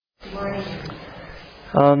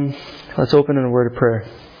Let's open in a word of prayer.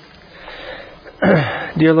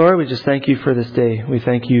 Dear Lord, we just thank you for this day. We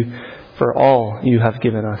thank you for all you have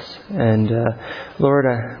given us. And Lord,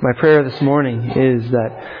 my prayer this morning is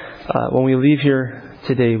that when we leave here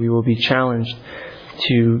today, we will be challenged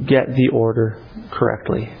to get the order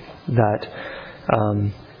correctly. That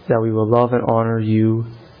we will love and honor you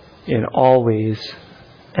in all ways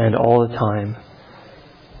and all the time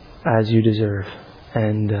as you deserve.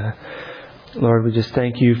 And Lord, we just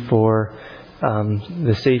thank you for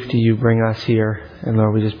the safety you bring us here. And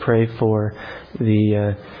Lord, we just pray for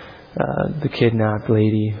the kidnapped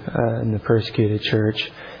lady in the persecuted church.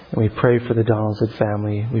 And we pray for the Donaldson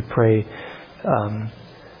family. We pray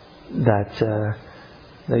that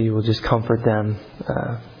you will just comfort them,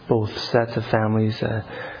 both sets of families,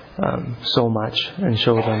 so much, and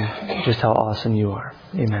show them just how awesome you are.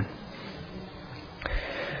 Amen.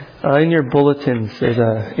 In your bulletins, there's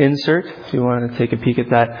an insert. If you want to take a peek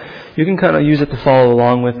at that, you can kind of use it to follow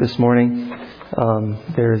along with this morning.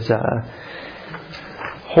 There's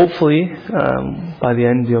hopefully by the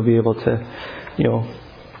end you'll be able to,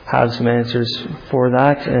 have some answers for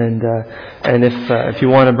that. And if you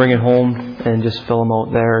want to bring it home and just fill them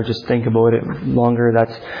out there, or just think about it longer,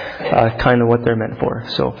 that's kind of what they're meant for.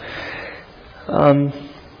 So,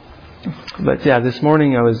 but yeah, this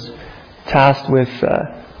morning I was tasked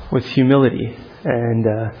with humility, and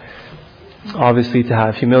obviously to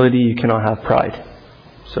have humility you cannot have pride.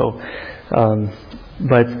 So,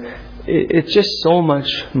 but it's just so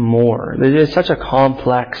much more. It's such a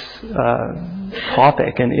complex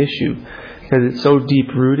topic and issue because it's so deep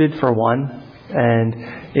rooted for one, and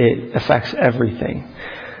it affects everything.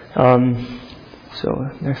 So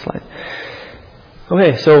next slide.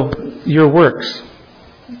 Okay, so your works.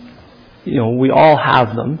 We all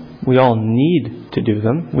have them. We all need to do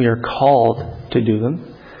them. We are called to do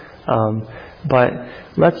them. But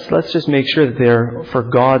let's just make sure that they're for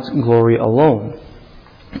God's glory alone.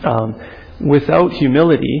 Without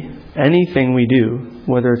humility, anything we do,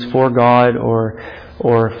 whether it's for God or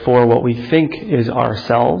for what we think is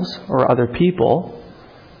ourselves or other people,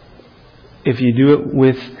 if you do it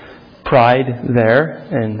with pride there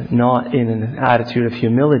and not in an attitude of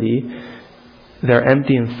humility, they're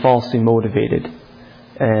empty and falsely motivated.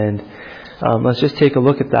 And let's just take a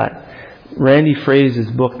look at that. Randy Frase's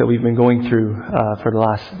book that we've been going through for the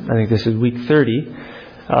last, I think this is week 30,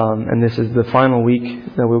 and this is the final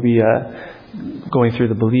week that we'll be going through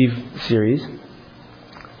the Believe series.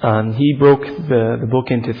 He broke the book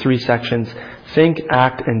into 3 sections: think,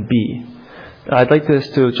 act, and be. I'd like us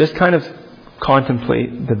to just kind of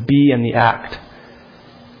contemplate the be and the act.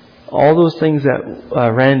 All those things that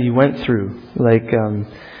Randy went through, like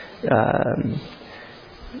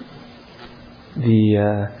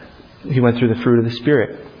he went through the fruit of the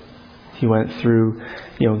Spirit. He went through,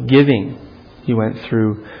 giving. He went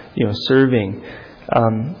through, serving.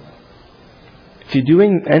 If you're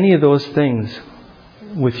doing any of those things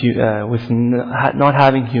with not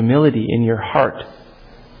having humility in your heart,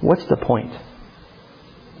 what's the point?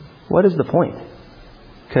 What is the point?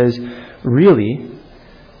 Because really,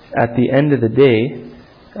 at the end of the day,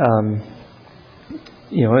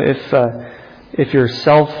 if you're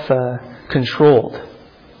self-controlled,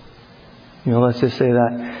 let's just say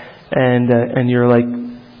that, and you're like,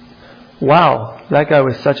 wow, that guy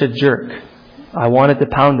was such a jerk. I wanted to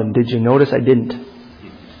pound him. Did you notice I didn't?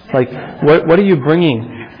 Like, what are you bringing?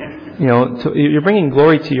 You're bringing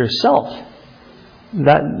glory to yourself.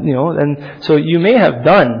 And so you may have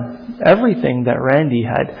done everything that Randy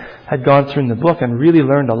had gone through in the book and really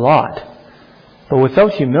learned a lot. But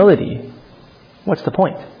without humility, what's the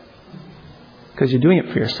point? Because you're doing it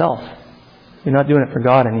for yourself. You're not doing it for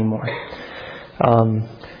God anymore.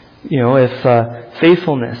 If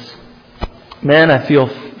faithfulness, man, I feel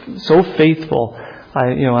so faithful.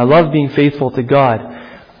 I love being faithful to God.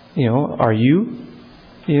 Are you?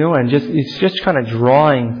 And it's just kind of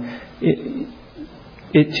drawing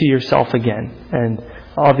it to yourself again. And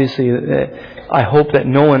obviously, I hope that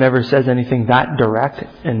no one ever says anything that direct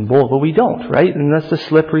and bold, but we don't, right? And that's the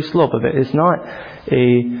slippery slope of it. It's not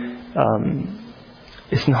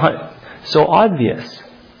it's not so obvious.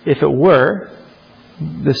 If it were,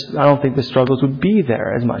 I don't think the struggles would be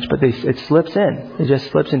there as much, but it slips in. It just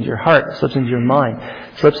slips into your heart, slips into your mind,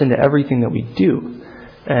 slips into everything that we do.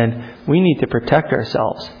 And we need to protect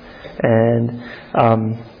ourselves. And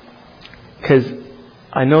because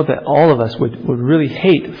I know that all of us would really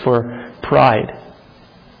hate for pride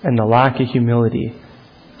and the lack of humility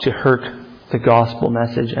to hurt the gospel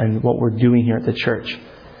message and what we're doing here at the church.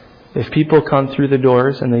 If people come through the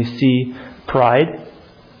doors and they see pride,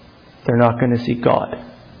 they're not going to see God.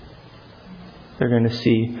 They're going to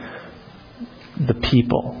see the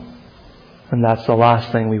people. And that's the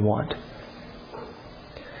last thing we want.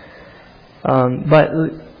 But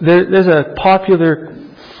there's a popular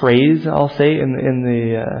phrase, I'll say, in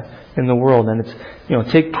the world, and it's,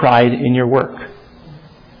 take pride in your work.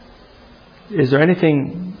 Is there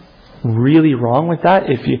anything really wrong with that?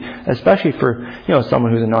 Especially for,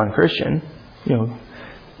 someone who's a non-Christian,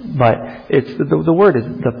 but it's the word is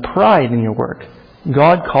the pride in your work.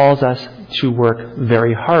 God calls us to work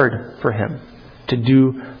very hard for Him, to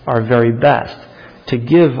do our very best, to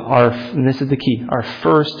give and this is the key, our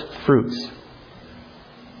first fruits.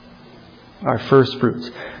 Our first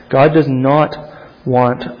fruits. God does not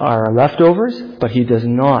want our leftovers, but He does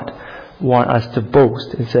not want us to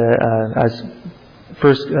boast. It's as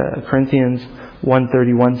 1 Corinthians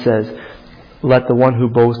 1:31 says, "Let the one who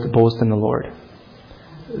boasts boast in the Lord."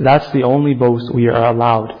 That's the only boast we are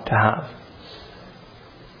allowed to have.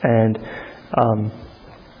 And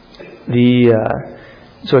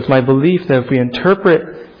so it's my belief that if we interpret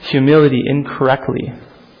humility incorrectly,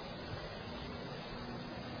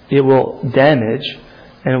 it will damage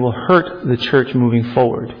and it will hurt the church moving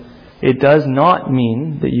forward. It does not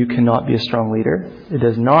mean that you cannot be a strong leader. It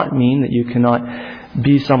does not mean that you cannot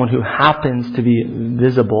be someone who happens to be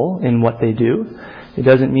visible in what they do. It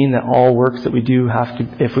doesn't mean that all works that we do have to,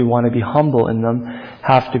 if we want to be humble in them,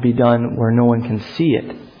 have to be done where no one can see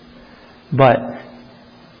it. But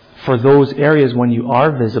for those areas when you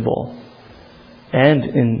are visible and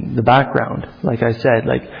in the background, like I said,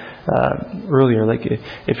 earlier,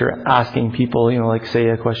 if you're asking people, say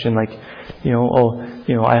a question like,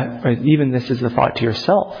 even this is a thought to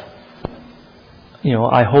yourself.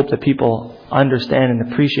 I hope that people understand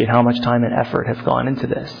and appreciate how much time and effort has gone into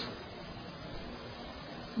this.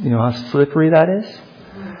 You know how slippery that is?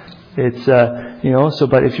 It's,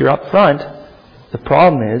 but if you're up front, the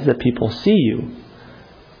problem is that people see you.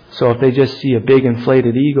 So if they just see a big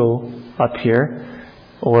inflated ego up here,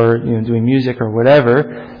 or doing music or whatever,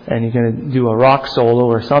 and you're going to do a rock solo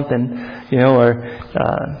or something,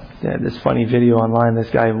 this funny video online, this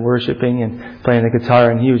guy worshiping and playing the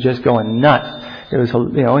guitar, and he was just going nuts. It was,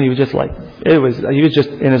 he was just he was just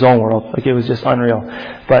in his own world, it was just unreal.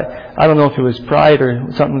 But I don't know if it was pride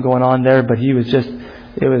or something going on there, but he was just,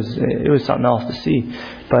 it was something else to see.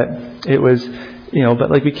 But it was,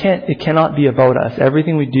 it cannot be about us.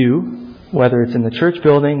 Everything we do, whether it's in the church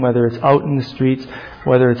building, whether it's out in the streets,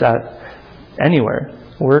 whether it's at anywhere,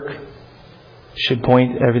 work should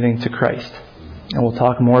point everything to Christ. And we'll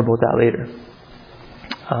talk more about that later.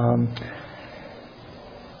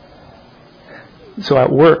 So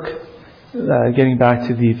at work, getting back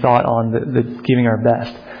to the thought on the giving our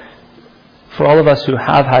best. For all of us who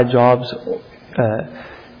have had jobs,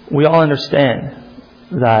 we all understand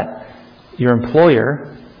that your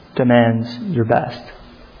employer demands your best.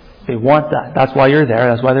 They want that. That's why you're there.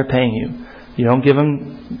 That's why they're paying you. You don't give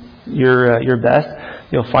them your best,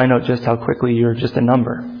 you'll find out just how quickly you're just a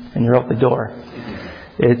number and you're out the door.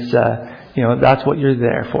 It's that's what you're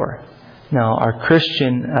there for. Now, as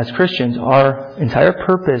Christians, our entire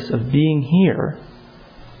purpose of being here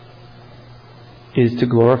is to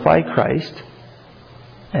glorify Christ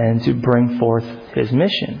and to bring forth His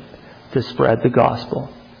mission, to spread the gospel.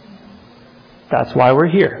 That's why we're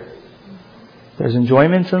here. There's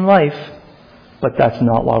enjoyments in life, but that's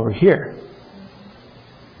not why we're here.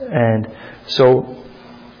 And so,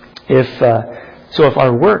 if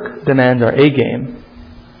our work demands our A game,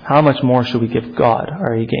 how much more should we give God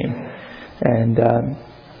our A game? And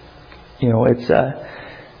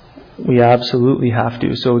we absolutely have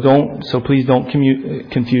to. So please don't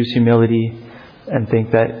confuse humility and think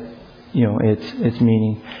that it's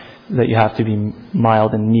meaning that you have to be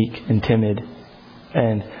mild and meek and timid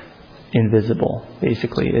and invisible.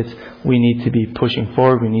 Basically, we need to be pushing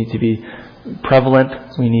forward. We need to be prevalent.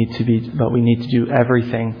 But we need to do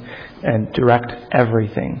everything and direct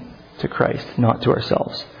everything to Christ, not to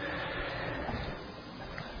ourselves.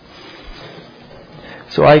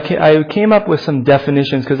 So I came up with some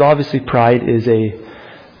definitions, because obviously pride is if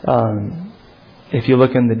you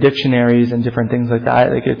look in the dictionaries and different things like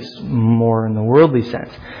that, it's more in the worldly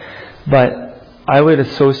sense. But I would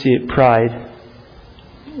associate pride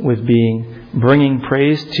with bringing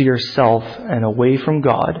praise to yourself and away from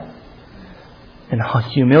God, and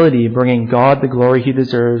humility, bringing God the glory He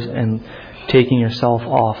deserves and taking yourself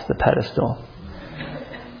off the pedestal.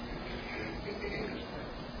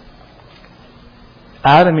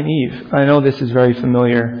 Adam and Eve, I know this is very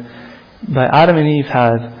familiar, but Adam and Eve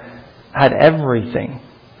had everything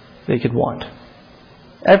they could want.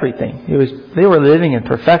 Everything. They were living in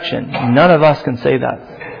perfection. None of us can say that.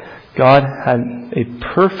 God had a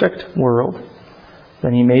perfect world,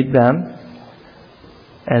 Then He made them,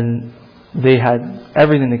 and they had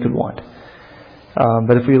everything they could want.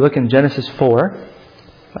 But if we look in Genesis 4,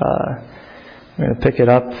 I'm going to pick it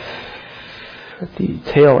up at the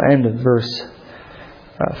tail end of verse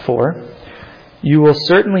 4. "You will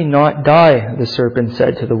certainly not die," the serpent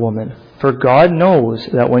said to the woman, "for God knows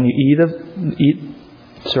that when you eat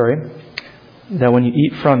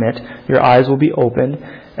from it, your eyes will be opened,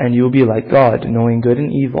 and you will be like God, knowing good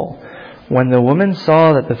and evil." When the woman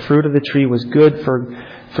saw that the fruit of the tree was good for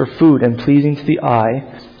food and pleasing to the eye,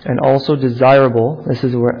 and also desirable, this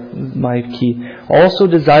is where my key, also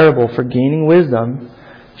desirable for gaining wisdom,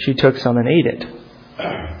 she took some and ate it.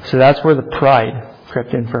 So that's where the pride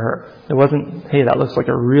crept in for her. It wasn't, hey, that looks like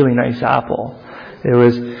a really nice apple. It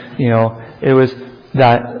was, it was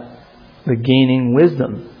that the gaining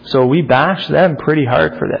wisdom. So we bash them pretty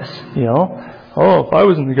hard for this, Oh, if I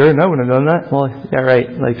was in the garden, I wouldn't have done that. Well, yeah, right.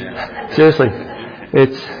 Like, seriously,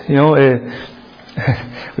 it's,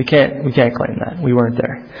 we can't claim that. We weren't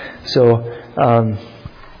there. So, but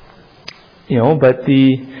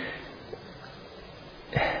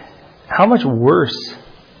how much worse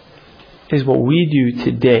is what we do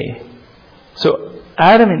today? So,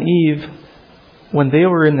 Adam and Eve, when they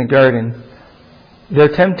were in the garden, their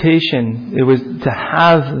temptation, it was to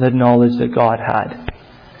have the knowledge that God had.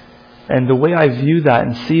 And the way I view that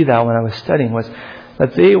and see that when I was studying was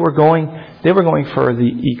that they were going for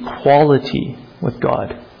the equality with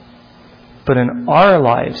God. But in our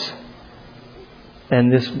lives,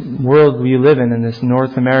 and this world we live in this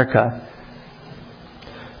North America,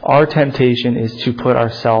 our temptation is to put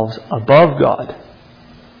ourselves above God.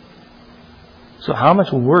 So how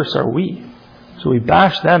much worse are we? So we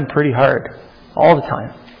bash them pretty hard all the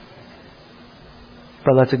time.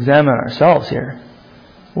 But let's examine ourselves here.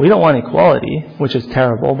 We don't want equality, which is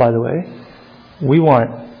terrible, by the way. We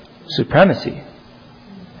want supremacy,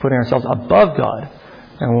 putting ourselves above God.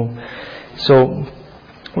 And so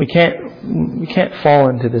we can't fall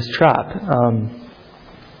into this trap.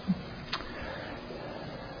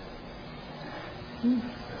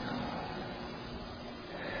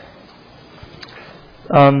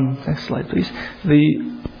 Next slide, please.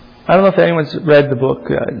 I don't know if anyone's read the book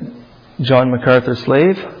John MacArthur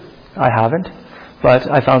Slave. I haven't, but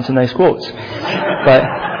I found some nice quotes. But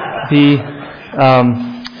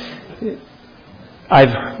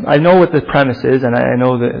I know what the premise is, and I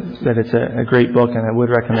know that it's a great book, and I would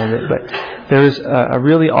recommend it. But there's a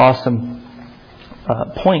really awesome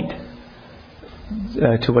point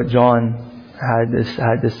to what John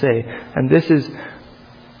had to say, and this is,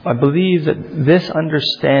 I believe that this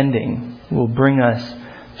understanding will bring us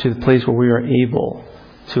to the place where we are able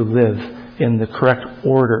to live in the correct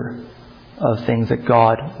order of things that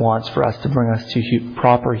God wants for us, to bring us to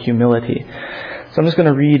proper humility. So I'm just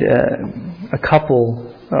going to read a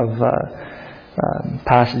couple of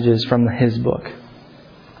passages from his book.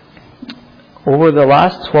 Over the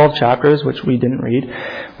last 12 chapters, which we didn't read,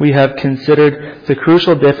 we have considered the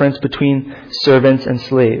crucial difference between servants and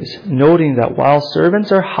slaves, noting that while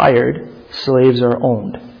servants are hired, slaves are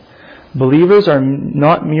owned. Believers are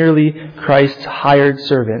not merely Christ's hired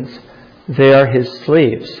servants, they are His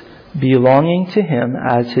slaves, belonging to Him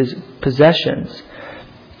as His possessions.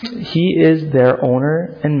 He is their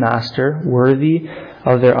owner and master, worthy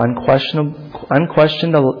of their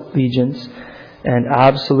unquestioned allegiance and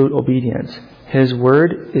absolute obedience. His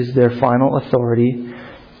word is their final authority,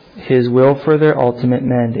 His will for their ultimate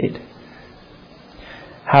mandate.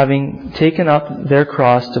 Having taken up their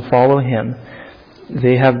cross to follow Him,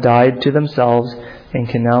 they have died to themselves and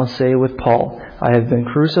can now say with Paul, "I have been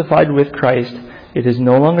crucified with Christ. It is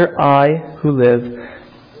no longer I who live."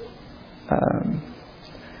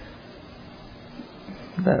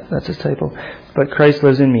 That's his title. "But Christ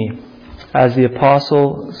lives in me." As the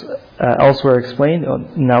apostles elsewhere explained,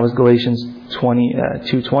 and that was Galatians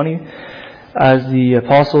 2:20. As the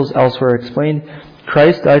apostles elsewhere explained,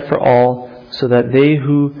 Christ died for all, so that they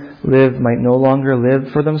who live might no longer live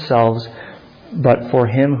for themselves, but for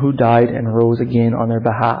Him who died and rose again on their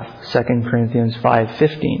behalf. 2 Corinthians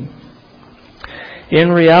 5:15.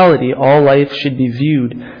 In reality, all life should be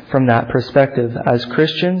viewed from that perspective. As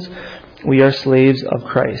Christians, we are slaves of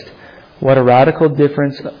Christ. What a radical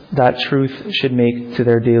difference that truth should make to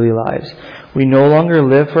their daily lives. We no longer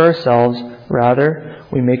live for ourselves, rather,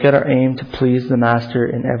 we make it our aim to please the Master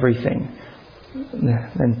in everything.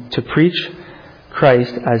 And to preach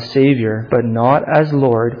Christ as Savior, but not as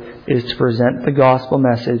Lord, is to present the gospel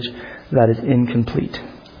message that is incomplete.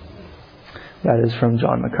 That is from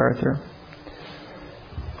John MacArthur.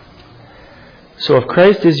 So if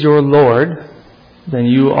Christ is your Lord, then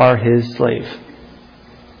you are His slave.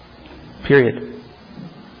 Period.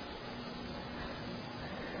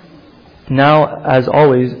 Now, as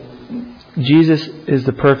always, Jesus is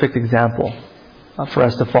the perfect example for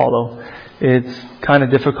us to follow. It's kind of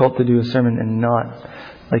difficult to do a sermon and not,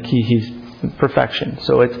 like he's perfection.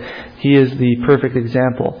 So he is the perfect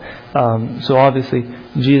example. So obviously,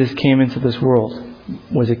 Jesus came into this world,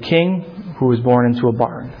 was a king who was born into a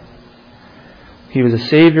barn. He was a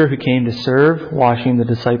Savior who came to serve, washing the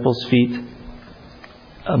disciples' feet,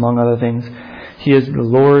 among other things. He is the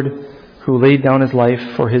Lord who laid down His life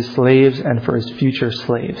for His slaves and for His future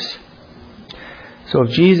slaves. So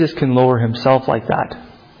if Jesus can lower Himself like that,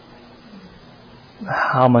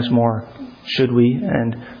 how much more should we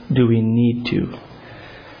and do we need to?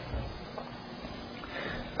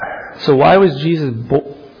 So why was Jesus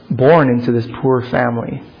born into this poor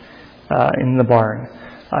family in the barn?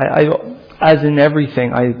 As in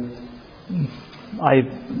everything, I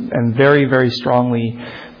am very, very strongly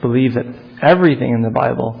believe that everything in the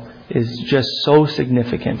Bible is just so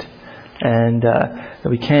significant, and that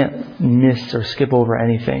we can't miss or skip over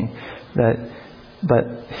anything.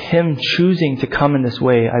 But Him choosing to come in this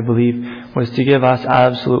way, I believe, was to give us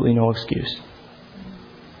absolutely no excuse.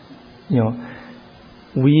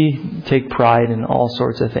 We take pride in all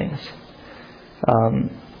sorts of things.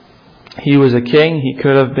 He was a king. He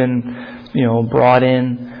could have been, brought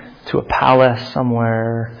in to a palace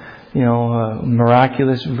somewhere, a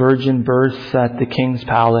miraculous virgin birth at the king's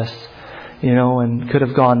palace, and could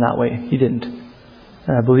have gone that way. He didn't.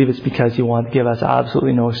 And I believe it's because He wanted to give us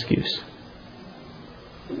absolutely no excuse.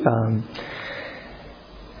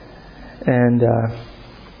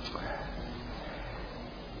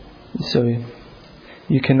 So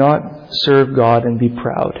you cannot serve God and be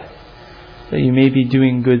proud. That you may be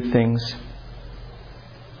doing good things,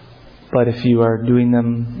 but if you are doing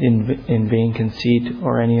them in vain conceit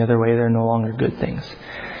or any other way, they're no longer good things.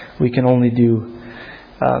 We can only do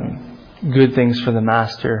good things for the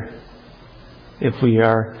Master if we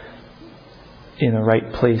are in a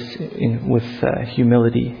right place with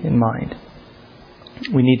humility in mind.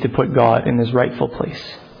 We need to put God in His rightful place.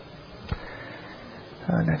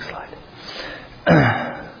 Next slide.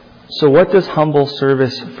 So what does humble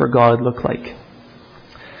service for God look like?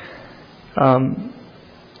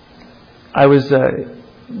 I was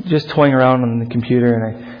just toying around on the computer,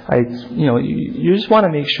 and you just want to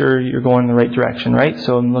make sure you're going in the right direction, right?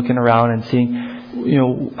 So I'm looking around and seeing,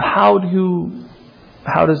 how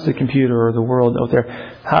does the computer or the world out there,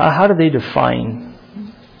 how do they define,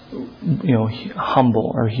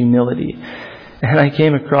 humble or humility? And I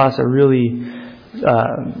came across a really,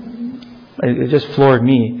 it just floored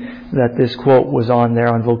me that this quote was on there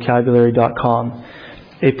on vocabulary.com.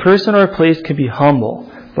 A person or a place can be humble,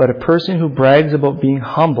 but a person who brags about being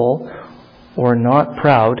humble or not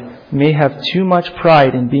proud may have too much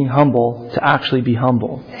pride in being humble to actually be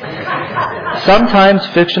humble. Sometimes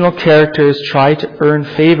fictional characters try to earn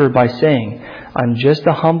favor by saying, "I'm just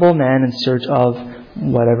a humble man in search of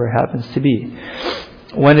whatever it happens to be,"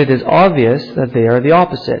 when it is obvious that they are the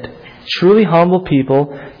opposite. Truly humble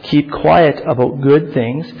people keep quiet about good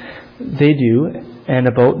things they do and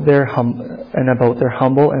about their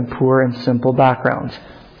humble and poor and simple backgrounds.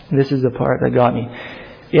 This is the part that got me.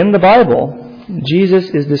 In the Bible, Jesus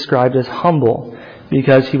is described as humble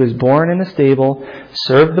because He was born in a stable,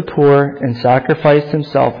 served the poor, and sacrificed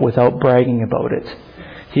Himself without bragging about it.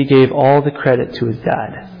 He gave all the credit to His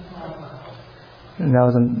dad. And that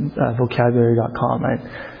was on vocabulary.com.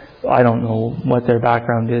 I don't know what their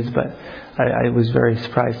background is, but I was very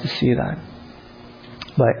surprised to see that.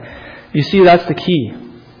 But you see, that's the key.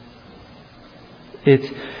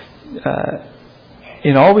 It's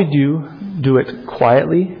in all we do it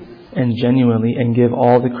quietly and genuinely, and give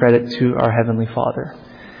all the credit to our Heavenly Father.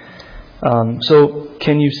 So,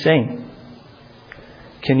 can you sing?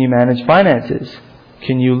 Can you manage finances?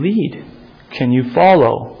 Can you lead? Can you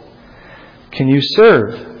follow? Can you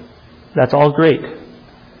serve? That's all great.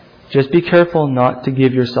 Just be careful not to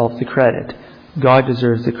give yourself the credit. God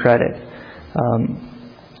deserves the credit.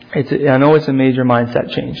 I know it's a major mindset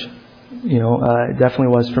change. It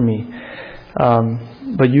definitely was for me.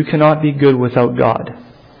 But you cannot be good without God.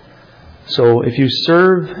 So if you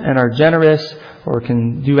serve and are generous or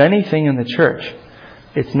can do anything in the church,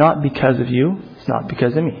 it's not because of you. It's not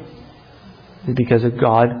because of me. It's because of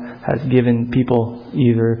God has given people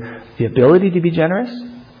either the ability to be generous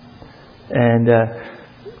and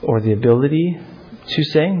or the ability to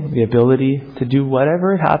sing, the ability to do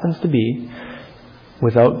whatever it happens to be.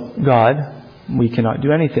 Without God, we cannot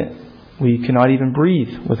do anything. We cannot even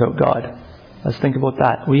breathe without God. Let's think about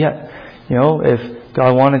that. If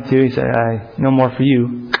God wanted to, He said, "No more for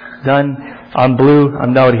you. Done. I'm blue.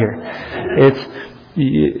 I'm out of here."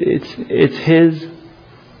 It's His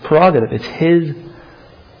prerogative. It's His.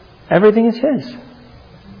 Everything is His.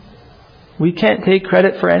 We can't take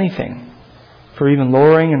credit for anything. For even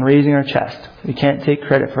lowering and raising our chest. We can't take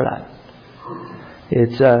credit for that.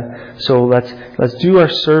 It's so let's do our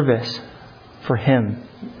service for Him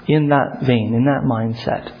in that vein, in that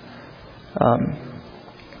mindset.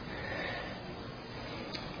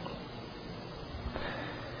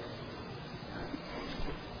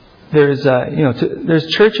 There's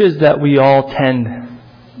churches that we all tend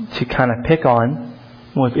to kind of pick on.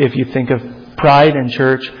 If you think of Pride and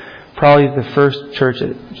church, probably the first church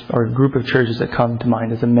or group of churches that come to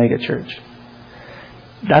mind is a mega church.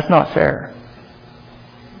 That's not fair.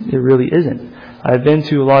 It really isn't. I've been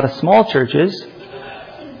to a lot of small churches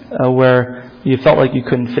where you felt like you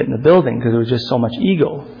couldn't fit in the building because there was just so much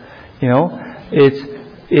ego.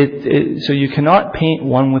 So you cannot paint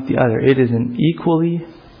one with the other. It is an equally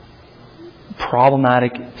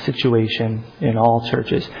problematic situation in all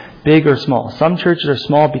churches, big or small. Some churches are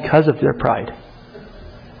small because of their pride.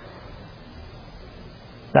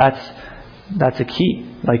 That's a key.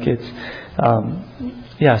 Like it's,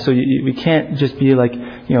 so we can't just be like,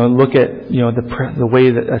 look at, the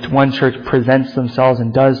way that one church presents themselves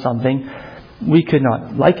and does something. We could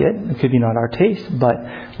not like it. It could be not our taste, but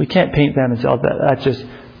we can't paint them and say,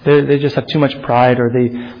 they just have too much pride, or they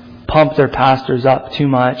pump their pastors up too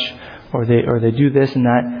much, or they do this and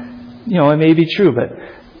that. It may be true, but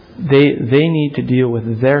they need to deal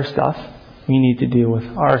with their stuff. We need to deal with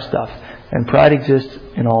our stuff. And pride exists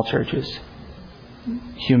in all churches.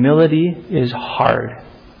 Humility is hard.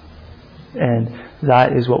 And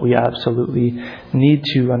that is what we absolutely need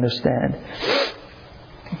to understand.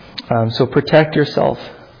 So protect yourself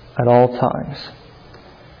at all times.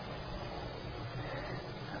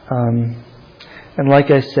 And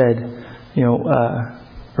like I said,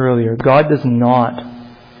 earlier, God does not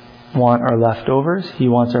want our leftovers. He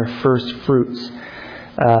wants our first fruits.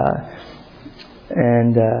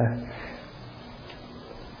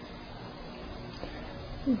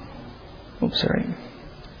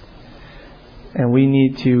 And we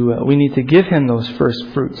need to give Him those first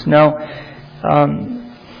fruits. Now,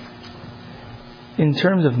 in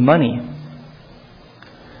terms of money,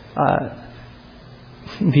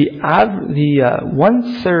 the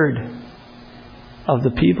 1/3 of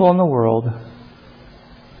the people in the world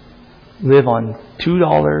live on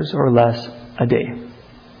 $2 or less a day.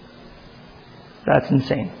 That's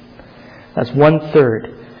insane. That's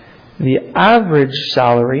 1/3. The average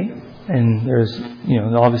salary, and there's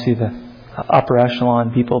obviously the upper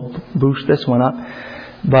echelon people boost this one up,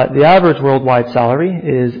 but the average worldwide salary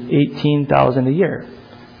is $18,000 a year.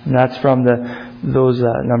 And that's from those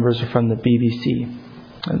numbers are from the BBC.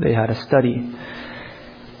 They had a study.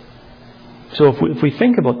 So if we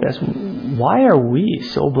think about this, why are we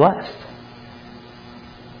so blessed?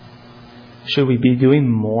 Should we be doing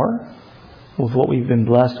more with what we've been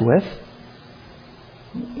blessed with?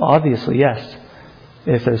 Obviously, yes.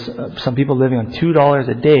 If there's some people living on $2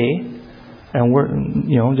 a day, and we're,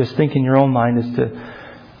 just think in your own mind as to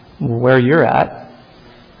where you're at,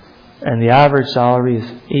 and the average salary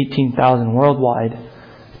is $18,000 worldwide,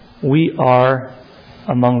 we are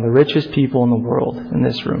among the richest people in the world in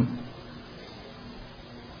this room.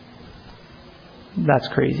 That's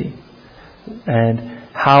crazy. And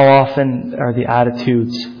how often are the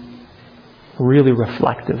attitudes really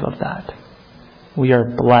reflective of that? We are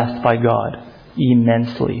blessed by God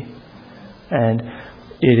immensely. And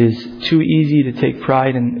it is too easy to take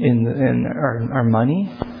pride in our money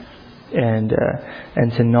and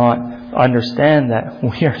to not understand that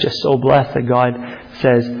we are just so blessed that God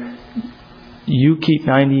says, you keep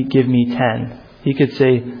 90, give me 10. He could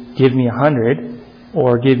say, give me 100,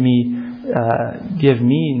 or give me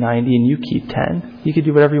 90 and you keep 10. He could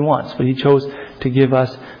do whatever He wants, but He chose to give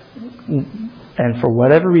us. And for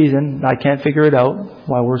whatever reason, I can't figure it out,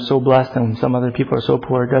 why we're so blessed and some other people are so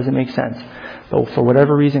poor. It doesn't make sense. But for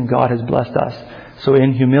whatever reason, God has blessed us. So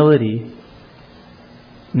in humility,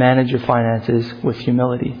 manage your finances with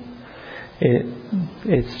humility.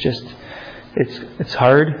 It's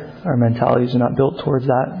hard. Our mentalities are not built towards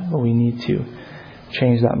that, but we need to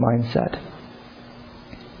change that mindset.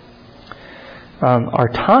 Our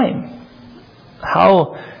time.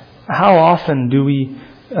 How often do we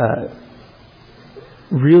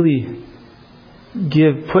really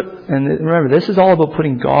and remember, this is all about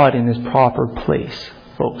putting God in His proper place,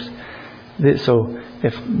 folks. So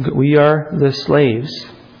if we are the slaves,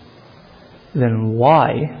 then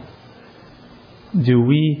why do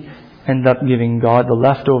we end up giving God the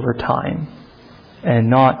leftover time and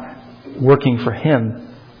not working for Him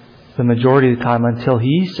the majority of the time until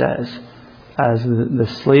He says, as the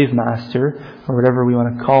slave master, or whatever we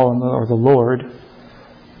want to call him, or the Lord.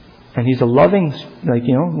 And He's a loving,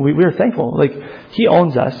 we're thankful. He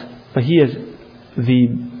owns us, but He is the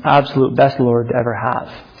absolute best Lord to ever have.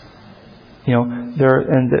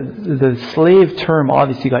 The slave term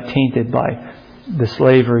obviously got tainted by the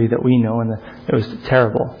slavery that we know, and it was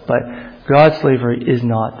terrible. But God's slavery is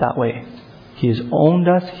not that way. He has owned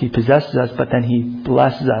us, He possesses us, but then He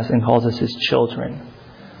blesses us and calls us His children.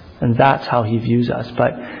 And that's how He views us.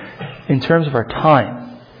 But in terms of our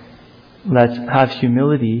time, let's have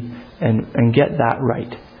humility and get that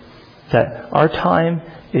right. That our time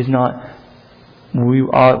is not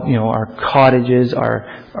our cottages,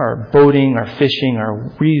 our boating, our fishing,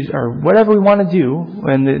 our whatever we want to do.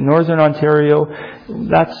 In the Northern Ontario,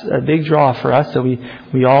 that's a big draw for us. So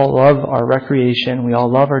we all love our recreation. We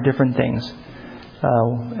all love our different things.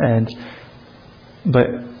 But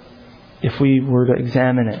if we were to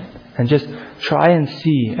examine it and just try and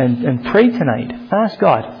see and pray tonight, ask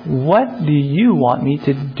God, what do you want me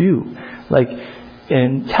to do?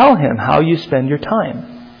 And tell Him how you spend your time.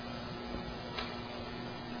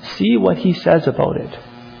 See what He says about it.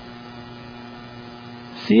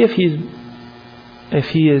 See if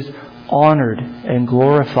He is honored and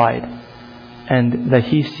glorified, and that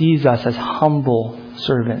He sees us as humble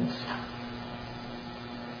servants.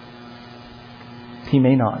 He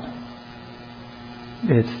may not.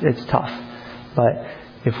 It's tough. But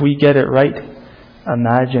if we get it right,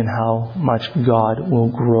 imagine how much God will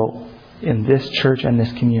grow in this church and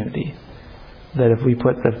this community. That if we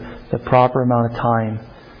put the proper amount of time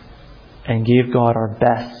and gave God our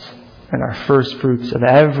best and our first fruits of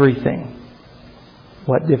everything,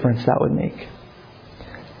 what difference that would make.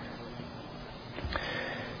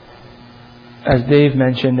 As Dave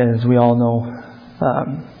mentioned, and as we all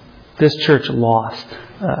know, this church lost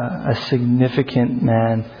a significant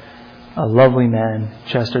man, a lovely man,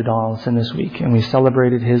 Chester Donaldson, this week, and we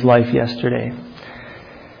celebrated his life yesterday.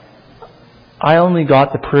 I only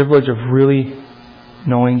got the privilege of really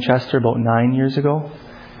knowing Chester about 9 years ago,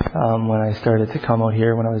 when I started to come out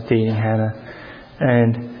here, when I was dating Hannah.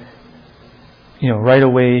 And, right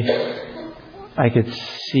away, I could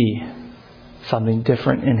see something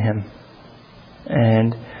different in him.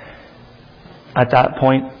 And at that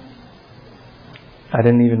point, I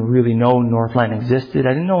didn't even really know Northland existed.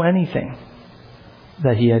 I didn't know anything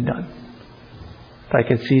that he had done. But I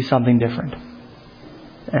could see something different.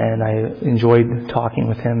 And I enjoyed talking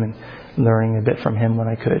with him and learning a bit from him when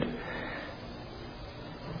I could.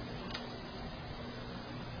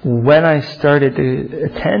 When I started to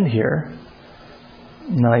attend here,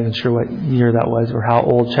 I'm not even sure what year that was or how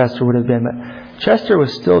old Chester would have been, but Chester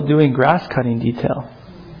was still doing grass cutting detail.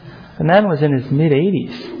 The man was in his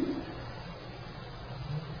mid-80s.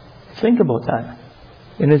 Think about that.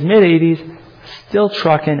 In his mid-80s, still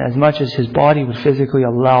trucking as much as his body would physically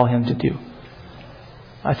allow him to do.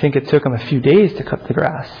 I think it took him a few days to cut the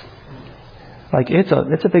grass.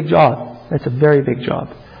 It's a big job. It's a very big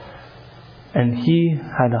job. And he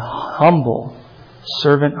had a humble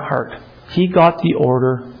servant heart. He got the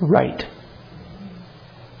order right.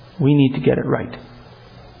 We need to get it right.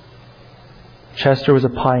 Chester was a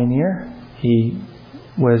pioneer. He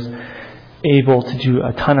was able to do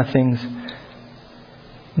a ton of things.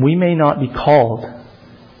 We may not be called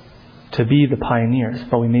to be the pioneers,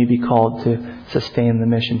 but we may be called to sustain the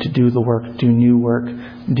mission, to do the work, do new work,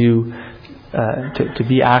 to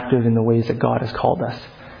be active in the ways that God has called us.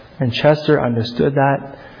 And Chester understood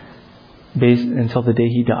that until the day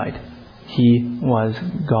he died. He was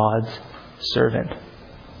God's servant.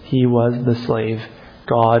 He was the slave.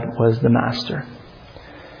 God was the master.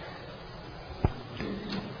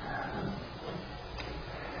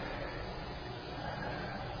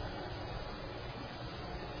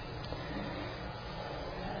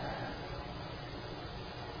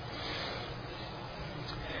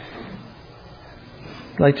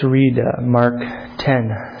 I'd like to read Mark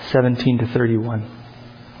 10:17-31.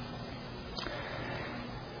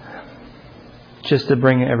 Just to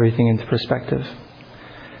bring everything into perspective.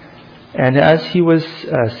 And as he was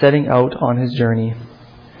setting out on his journey,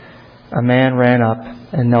 a man ran up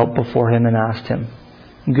and knelt before him and asked him,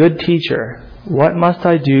 "Good teacher, what must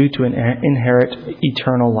I do to inherit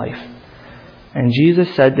eternal life?" And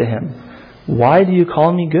Jesus said to him, "Why do you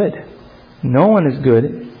call me good? No one is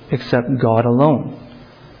good except God alone."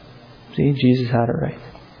 See, Jesus had it right.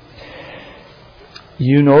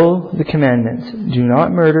 You know the commandments. Do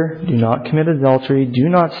not murder. Do not commit adultery. Do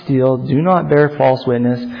not steal. Do not bear false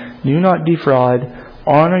witness. Do not defraud.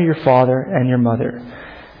 Honor your father and your mother.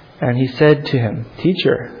 And he said to him,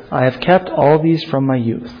 "Teacher, I have kept all these from my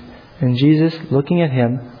youth." And Jesus, looking at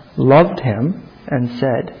him, loved him and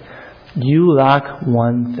said, "You lack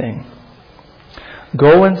one thing.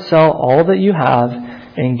 Go and sell all that you have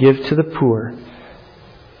and give to the poor,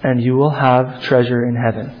 and you will have treasure in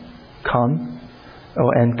heaven. Come,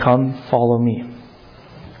 follow me."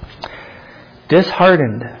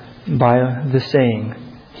 Disheartened by the saying,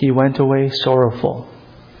 he went away sorrowful,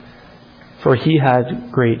 for he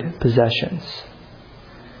had great possessions.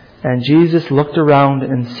 And Jesus looked around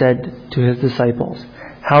and said to his disciples,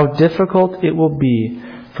 "How difficult it will be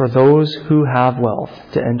for those who have wealth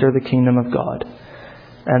to enter the kingdom of God."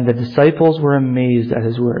 And the disciples were amazed at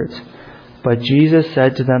his words. But Jesus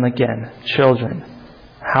said to them again, "Children,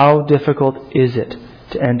 how difficult is it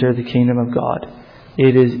to enter the kingdom of God?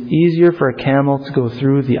 It is easier for a camel to go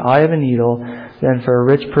through the eye of a needle than for a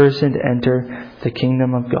rich person to enter the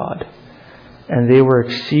kingdom of God." And they were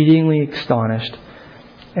exceedingly astonished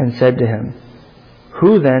and said to him,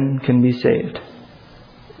 "Who then can be saved?"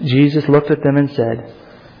 Jesus looked at them and said,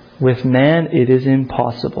 "With man it is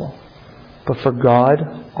impossible, but for God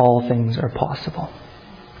all things are possible."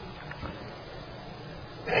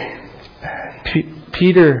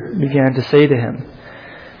 Peter began to say to him,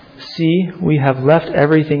 "See, we have left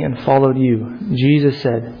everything and followed you." Jesus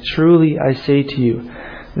said, "Truly I say to you,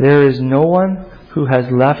 there is no one who has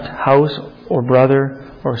left house or brother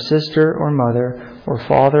or sister or mother or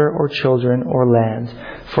father or children or lands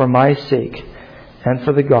for my sake and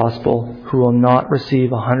for the gospel who will not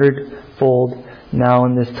receive 100-fold now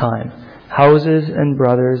in this time, houses and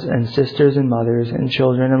brothers and sisters and mothers and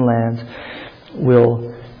children and lands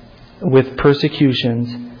with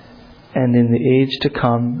persecutions, and in the age to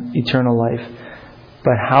come eternal life.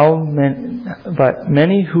 But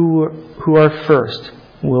many who are first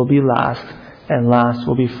will be last, and last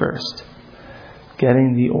will be first."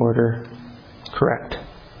 Getting the order correct.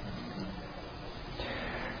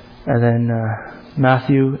 And then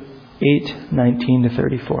Matthew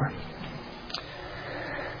 8:19-34.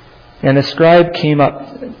 And a scribe came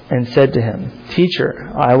up and said to him,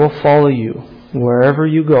 "Teacher, I will follow you wherever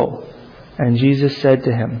you go." And Jesus said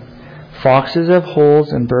to him, "Foxes have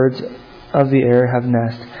holes and birds of the air have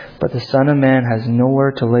nests, but the Son of Man has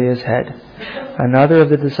nowhere to lay his head." Another of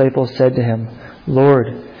the disciples said to him,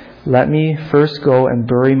 "Lord, let me first go and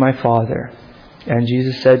bury my father." And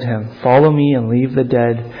Jesus said to him, "Follow me and leave the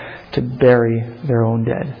dead to bury their own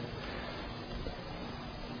dead."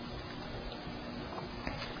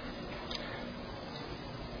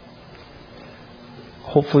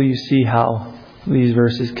 Hopefully you see how these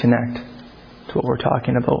verses connect to what we're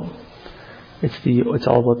talking about. It's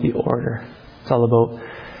all about the order. It's all about,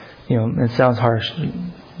 it sounds harsh,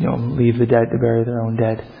 leave the dead to bury their own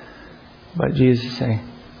dead. But Jesus is saying,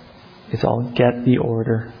 it's all get the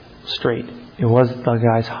order straight. It was the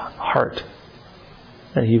guy's heart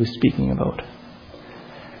that he was speaking about.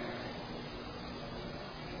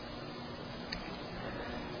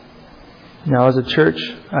 Now, as a church,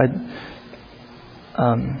 what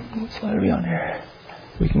slide are we on here?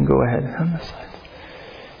 We can go ahead on this slide.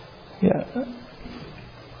 Yeah,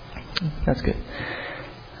 that's good.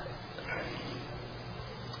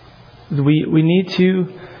 We need to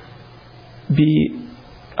be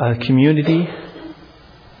a community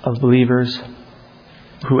of believers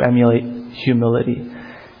who emulate humility.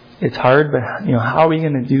 It's hard, but how are we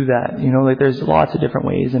going to do that? There's lots of different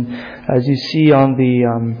ways, and as you see on the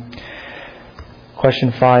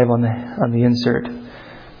question 5 on the insert,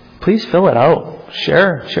 please fill it out.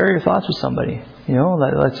 Share your thoughts with somebody.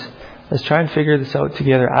 Let's try and figure this out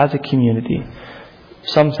together as a community.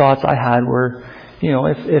 Some thoughts I had were,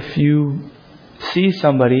 if you see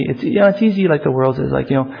somebody, it's easy, like the world says,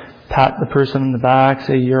 pat the person on the back,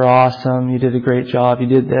 say you're awesome, you did a great job, you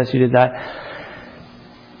did this, you did that.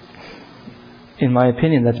 In my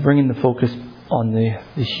opinion, that's bringing the focus on the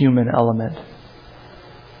human element.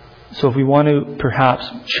 So if we want to perhaps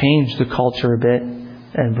change the culture a bit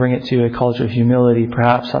and bring it to a culture of humility,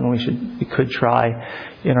 perhaps something we could try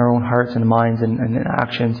in our own hearts and minds and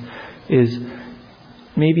actions is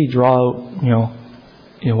maybe draw out,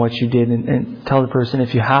 what you did and tell the person,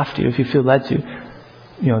 if you have to, if you feel led to,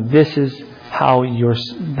 this is how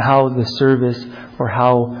the service or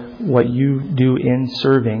how what you do in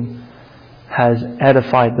serving has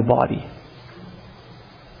edified the body.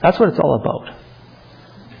 That's what it's all about.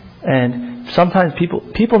 And sometimes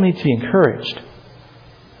people need to be encouraged.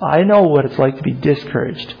 I know what it's like to be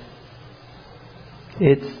discouraged.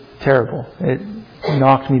 It's terrible. It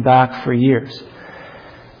knocked me back for years.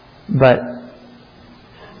 But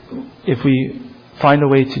if we find a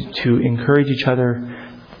way to encourage each other,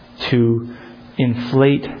 to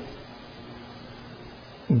inflate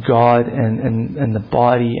God and the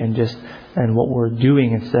body, and just and what we're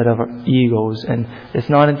doing instead of our egos. And it's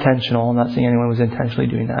not intentional. I'm not saying anyone was intentionally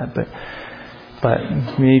doing that,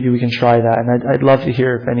 but maybe we can try that. And I'd love to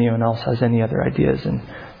hear if anyone else has any other ideas and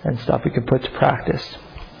stuff we could put to practice.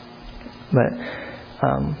 But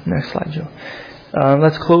next slide, Joe.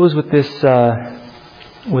 Let's close with this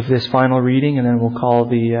final reading, and then we'll call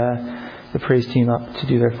the praise team up to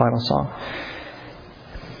do their final song.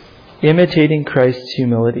 Imitating Christ's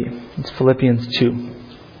humility. It's Philippians 2.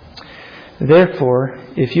 Therefore,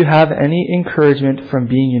 if you have any encouragement from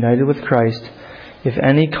being united with Christ, if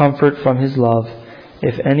any comfort from His love,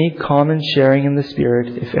 if any common sharing in the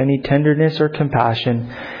Spirit, if any tenderness or compassion,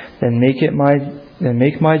 then make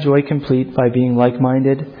my joy complete by being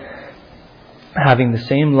like-minded, having the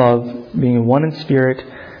same love, being one in spirit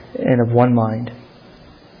and of one mind.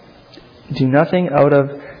 Do nothing out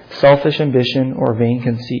of selfish ambition or vain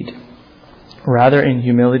conceit. Rather, in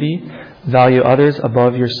humility, value others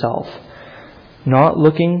above yourself, not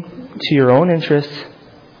looking to your own interests,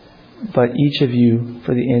 but each of you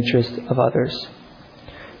for the interest of others.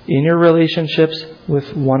 In your relationships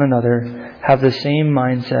with one another, have the same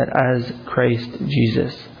mindset as Christ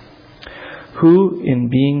Jesus, who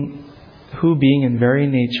being in very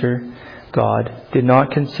nature God, did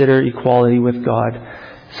not consider equality with God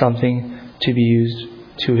something to be used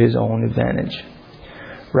to His own advantage.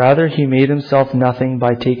 Rather, He made Himself nothing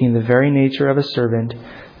by taking the very nature of a servant,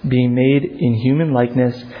 being made in human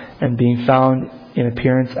likeness, and being found in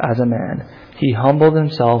appearance as a man. He humbled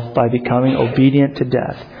Himself by becoming obedient to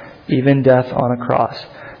death, even death on a cross.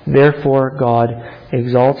 Therefore, God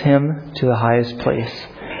exalt Him to the highest place.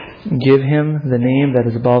 Give Him the name that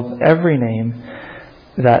is above every name,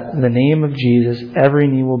 that the name of Jesus every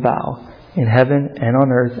knee will bow, in heaven and on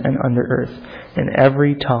earth and under earth, and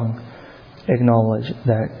every tongue acknowledge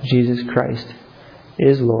that Jesus Christ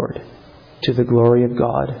is Lord, to the glory of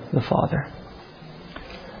God the Father.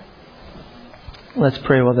 Let's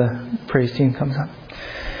pray while the praise team comes up.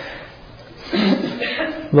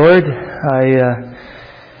 Lord, I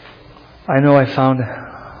know I found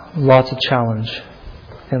lots of challenge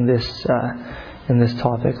in this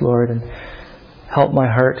topic, Lord, and help my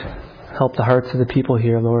heart, help the hearts of the people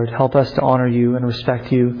here, Lord. Help us to honor You and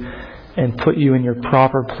respect You and put You in Your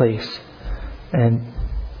proper place. And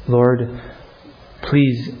Lord,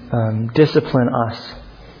 please discipline us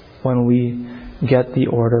when we get the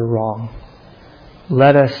order wrong.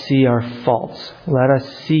 Let us see our faults. Let us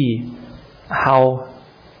see how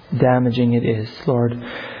damaging it is, Lord.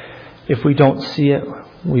 If we don't see it,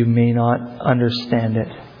 we may not understand it.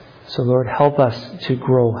 So Lord, help us to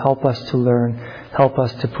grow. Help us to learn. Help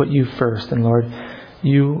us to put You first. And Lord,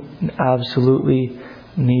 You absolutely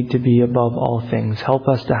need to be above all things. Help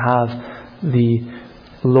us to have the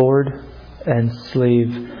Lord and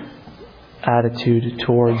slave attitude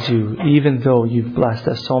towards You, even though You've blessed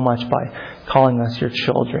us so much by calling us Your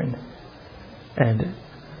children and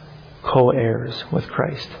co-heirs with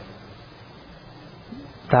Christ.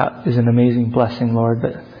 That is an amazing blessing, Lord,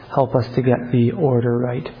 but help us to get the order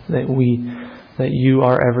right, that You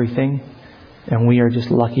are everything and we are just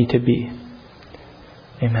lucky to be.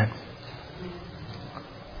 Amen.